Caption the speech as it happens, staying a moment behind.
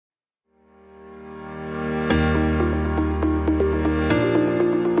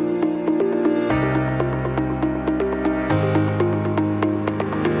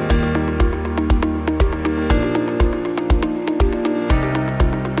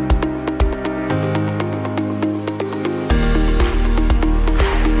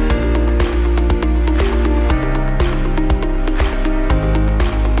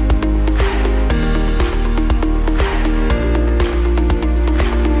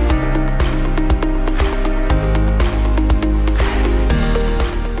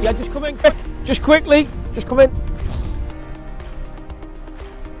just quickly, just come in.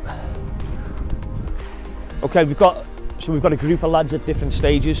 Okay, we've got a group of lads at different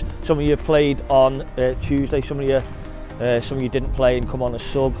stages. Some of you played on Tuesday, some of you didn't play and come on a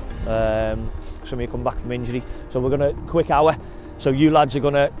sub. Some of you come back from injury. So we're going to quick hour. So you lads are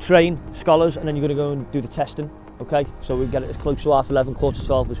going to train scholars and then you're going to go and do the testing. Okay, so we'll get it as close to 11:30,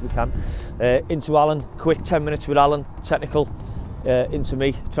 11:45 as we can. Into Alan, quick 10 minutes with Alan, technical. Into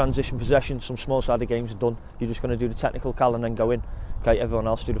me, transition possession, some small sided games are done. You're just going to do the technical, Cal, and then go in. Okay, everyone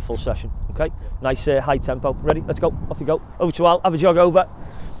else do the full session. Okay, nice high tempo. Ready? Let's go. Off you go. Over to Al. Have a jog over.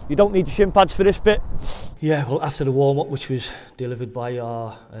 You don't need the shin pads for this bit. Yeah, well, after the warm up, which was delivered by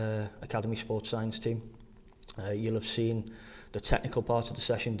our Academy Sports Science team, you'll have seen the technical part of the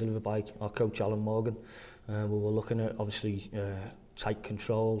session delivered by our coach Alan Morgan. We were looking at obviously tight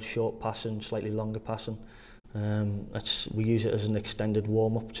control, short passing, slightly longer passing. We use it as an extended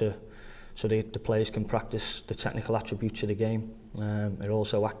warm up so the players can practice the technical attributes of the game. It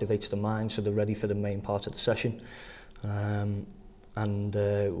also activates the mind so they're ready for the main part of the session. The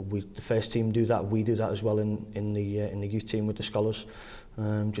first team do that. We do that as well in the youth team with the scholars,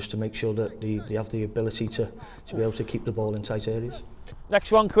 just to make sure that they have the ability to be able to keep the ball in tight areas.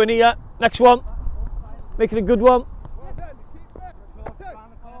 Next one, Quinny. Yeah, next one. Make it a good one.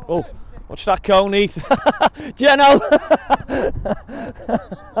 Oh, watch that cone, Heath. Geno.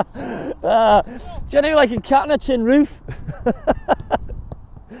 Geno like a cat on a tin roof.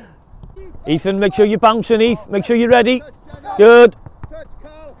 Ethan, make sure you're bouncing, Heath. Make sure you're ready. Good.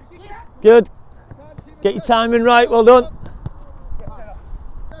 Good. Get your timing right. Well done.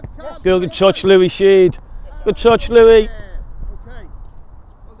 Good touch, Louis Sheed. Good touch, Louis.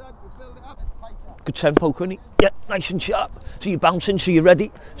 Good tempo, Quinny. Yeah, nice and sharp. So you're bouncing, so you're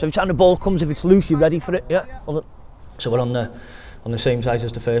ready. So every time the ball comes, if it's loose, you're ready for it. Yeah. So we're on the same side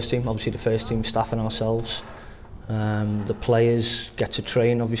as the first team. Obviously, the first team staff and ourselves. The players get to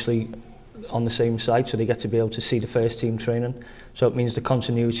train, obviously, on the same side, so they get to be able to see the first team training. So it means the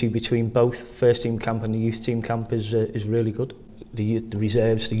continuity between both first team camp and the youth team camp is really good. The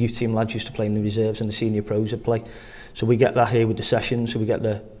reserves, the youth team lads used to play in the reserves and the senior pros would play. So we get that here with the sessions. So we get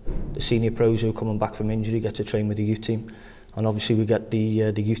the senior pros who are coming back from injury get to train with the youth team, and obviously we get the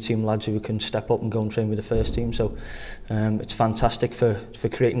youth team lads who can step up and go and train with the first team. So it's fantastic for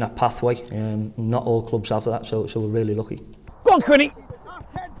creating that pathway. Not all clubs have that, so we're really lucky. Go on, Quinny.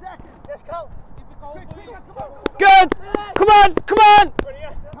 Good. Come on, come on.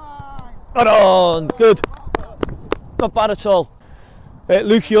 Right on. Good. Not bad at all.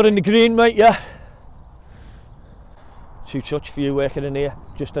 Luke, you're in the green, mate. Yeah. 2 touch for you working in here.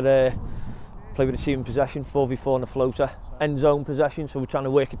 Just to play with the team in possession, 4v4 on the floater. End zone possession, so we're trying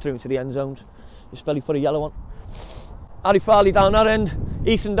to work it through into the end zones. Just belly put a yellow one. Harry Farley down that end,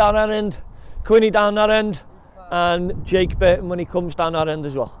 Ethan down that end, Quinny down that end, and Jake Burton when he comes down that end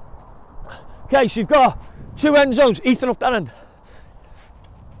as well. Okay, so you've got 2 end zones. Ethan up that end.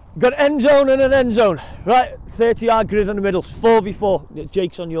 You've got an end zone and an end zone. Right, 30-yard grid in the middle. 4v4.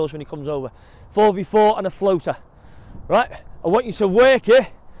 Jake's on yours when he comes over. 4v4 and a floater. Right, I want you to work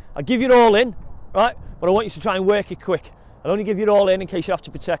it. I'll give you it all in, right? But I want you to try and work it quick. I'll only give you it all in case you have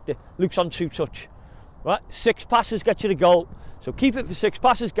to protect it. Luke's on 2 touch. Right, 6 passes get you the goal. So keep it for 6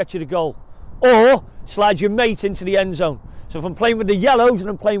 passes, get you the goal. Or slide your mate into the end zone. So if I'm playing with the yellows and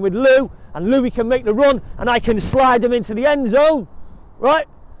I'm playing with Lou, and Louis can make the run, and I can slide him into the end zone, right?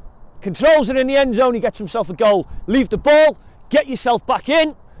 Controls it in the end zone, he gets himself a goal. Leave the ball, get yourself back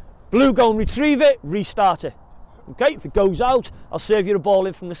in. Blue go and retrieve it, restart it. Okay, if it goes out, I'll serve you the ball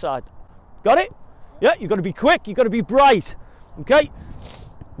in from the side. Got it? Yeah, you've got to be quick, you've got to be bright. Okay?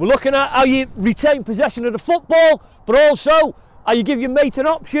 We're looking at how you retain possession of the football, but also how you give your mate an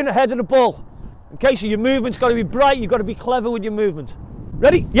option ahead of the ball. Okay, so your movement's got to be bright, you've got to be clever with your movement.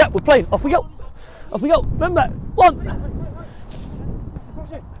 Ready? Yeah, we're playing. Off we go. Off we go. Remember, 1,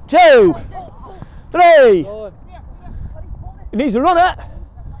 2, 3. It needs a runner.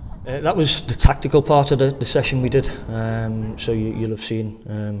 That was the tactical part of the session we did. So you'll have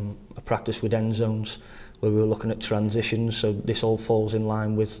seen a practice with end zones where we were looking at transitions. So this all falls in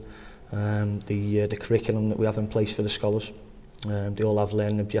line with the curriculum that we have in place for the scholars. They all have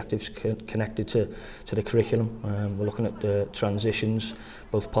learning objectives connected to the curriculum. We're looking at the transitions,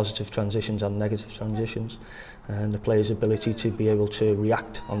 both positive transitions and negative transitions, and the player's ability to be able to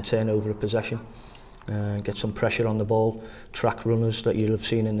react on turnover of possession, get some pressure on the ball, track runners that you'll have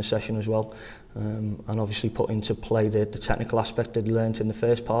seen in the session as well, and obviously put into play the technical aspect that they learnt in the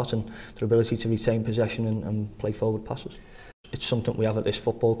first part and their ability to retain possession and play forward passes. It's something we have at this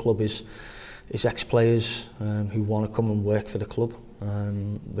football club is is ex-players who want to come and work for the club.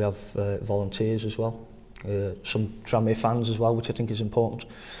 We have volunteers as well, some Tranmere fans as well, which I think is important,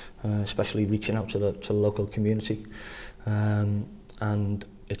 especially reaching out to the local community. And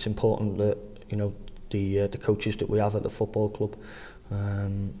it's important that, you know, the coaches that we have at the football club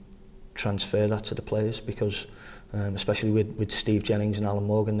transfer that to the players, because especially with Steve Jennings and Alan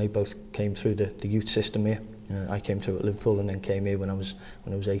Morgan, they both came through the youth system here. I came through at Liverpool and then came here when I was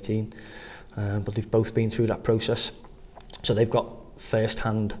 18. But they've both been through that process, so they've got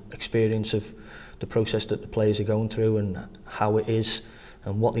first-hand experience of the process that the players are going through and how it is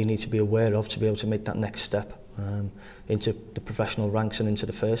and what they need to be aware of to be able to make that next step into the professional ranks and into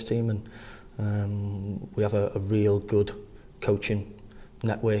the first team. And we have a real good coaching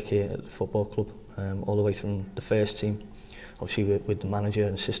network here at the football club, all the way from the first team, obviously with the manager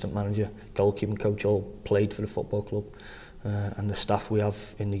and assistant manager, goalkeeping coach, all played for the football club. And the staff we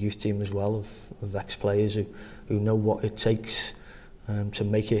have in the youth team as well, of ex-players who know what it takes to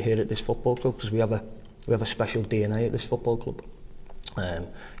make it here at this football club, because we have a special DNA at this football club.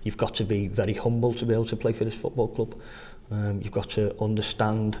 You've got to be very humble to be able to play for this football club. You've got to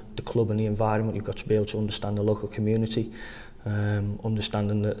understand the club and the environment. You've got to be able to understand the local community,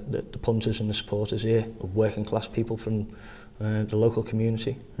 understanding the punters and the supporters here, working class people from the local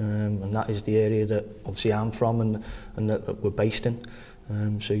community, and that is the area that obviously I'm from and that we're based in.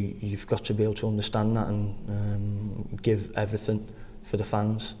 So you've got to be able to understand that and give everything for the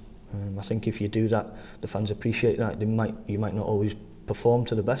fans. I think if you do that, the fans appreciate that. You might not always perform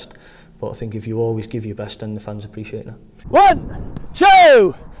to the best, but I think if you always give your best, then the fans appreciate that. 1,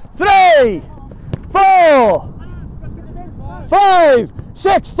 2, 3, 4, 5,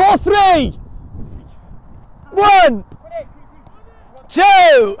 6, 4, 3. 1,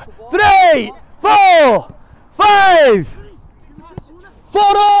 2, 3, 4, 5. 4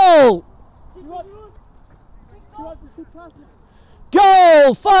 all.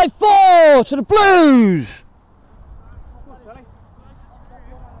 Goal, 5-4 to the Blues.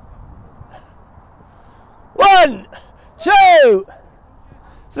 1, 2,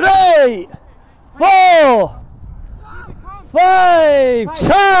 3, 4, 5.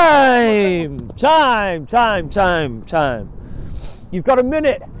 Time. You've got a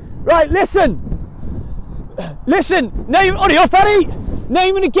minute. Right, listen. Name, hurry up, Eddie.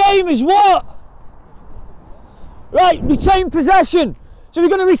 Name of the game is what? Right, retain possession. So if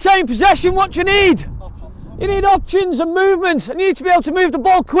you're going to retain possession, what do you need? You need options and movement, and you need to be able to move the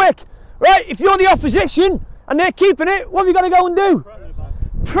ball quick. Right, if you're the opposition and they're keeping it, what have you got to go and do?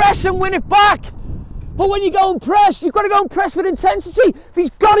 Press and win it back. But when you go and press, you've got to go and press with intensity. If he's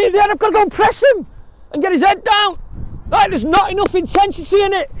got it, then I've got to go and press him and get his head down. Right, there's not enough intensity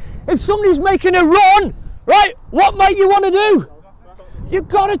in it. If somebody's making a run, right, what might you want to do? You've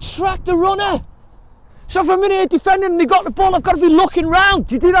got to track the runner. So if I'm in here defending and they got the ball, I've got to be looking round.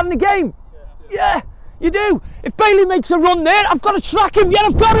 Do you do that in the game? Yeah, you do. If Bailey makes a run there, I've got to track him. Yeah,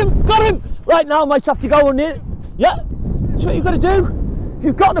 I've got him. Right now I might have to go on there. Yeah, that's what you've got to do. If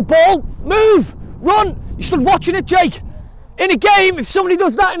you've got the ball, move, run. You're still watching it, Jake. In a game, if somebody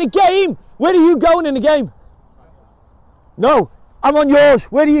does that in a game, where are you going in the game? No, I'm on yours.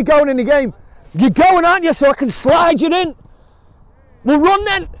 Where are you going in the game? You're going, aren't you, so I can slide you in. Well, run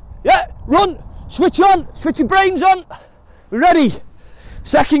then. Yeah, run. Switch on. Switch your brains on. We're ready.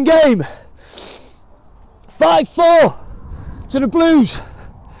 Second game. 5-4 to the Blues.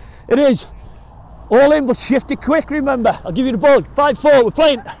 It is. All in, but shift it quick, remember. I'll give you the ball. 5-4, we're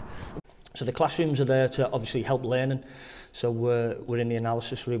playing. So the classrooms are there to obviously help learning. So we're in the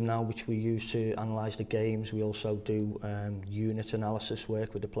analysis room now, which we use to analyse the games. We also do unit analysis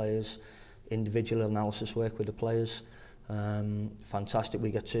work with the players, individual analysis work with the players. Fantastic, we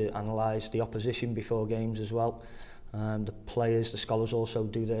get to analyse the opposition before games as well. The players, the scholars also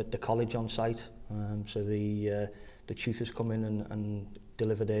do the college on site. So the tutors come in and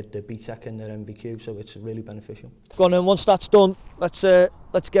deliver their BTEC and their MVQ, so it's really beneficial. Go on then, once that's done, let's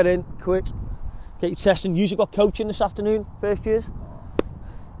get in quick. Get your testing. You've got coaching this afternoon, first years.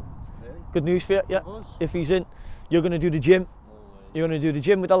 Really? Good news for you, yeah. If he's in, you're going to do the gym. You're going to do the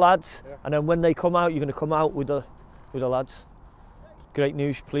gym with the lads, and then when they come out, you're going to come out with the lads. Great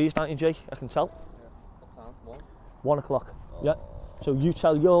news, pleased, aren't you, Jake? I can tell. What time? 1 o'clock. Yeah. So you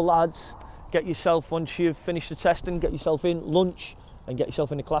tell your lads, get yourself, once you've finished the testing, get yourself in, lunch, and get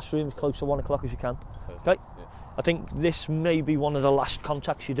yourself in the classroom as close to 1 o'clock as you can. Okay? Yeah. I think this may be one of the last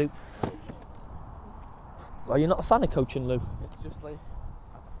contacts you do. Well, you're not a fan of coaching, Lou? It's just like...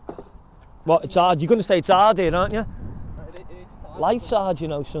 What, it's hard? You're going to say it's hard here, aren't you? It is hard. Life's hard, you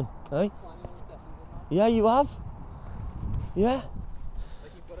know, son. Eh? Yeah, you have. Yeah. Like,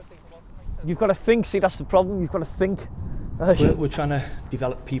 you've got to think about it like You've got to think, see that's the problem, you've got to think. We're trying to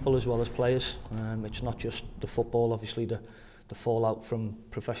develop people as well as players. It's not just the football, obviously the fallout from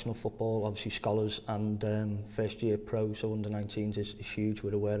professional football, obviously scholars and first year pros, so under 19s is huge,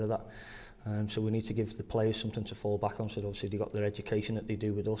 we're aware of that. So we need to give the players something to fall back on, so obviously they've got their education that they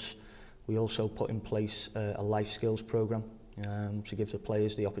do with us. We also put in place a life skills programme to give the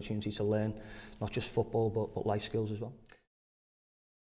players the opportunity to learn not just football but life skills as well.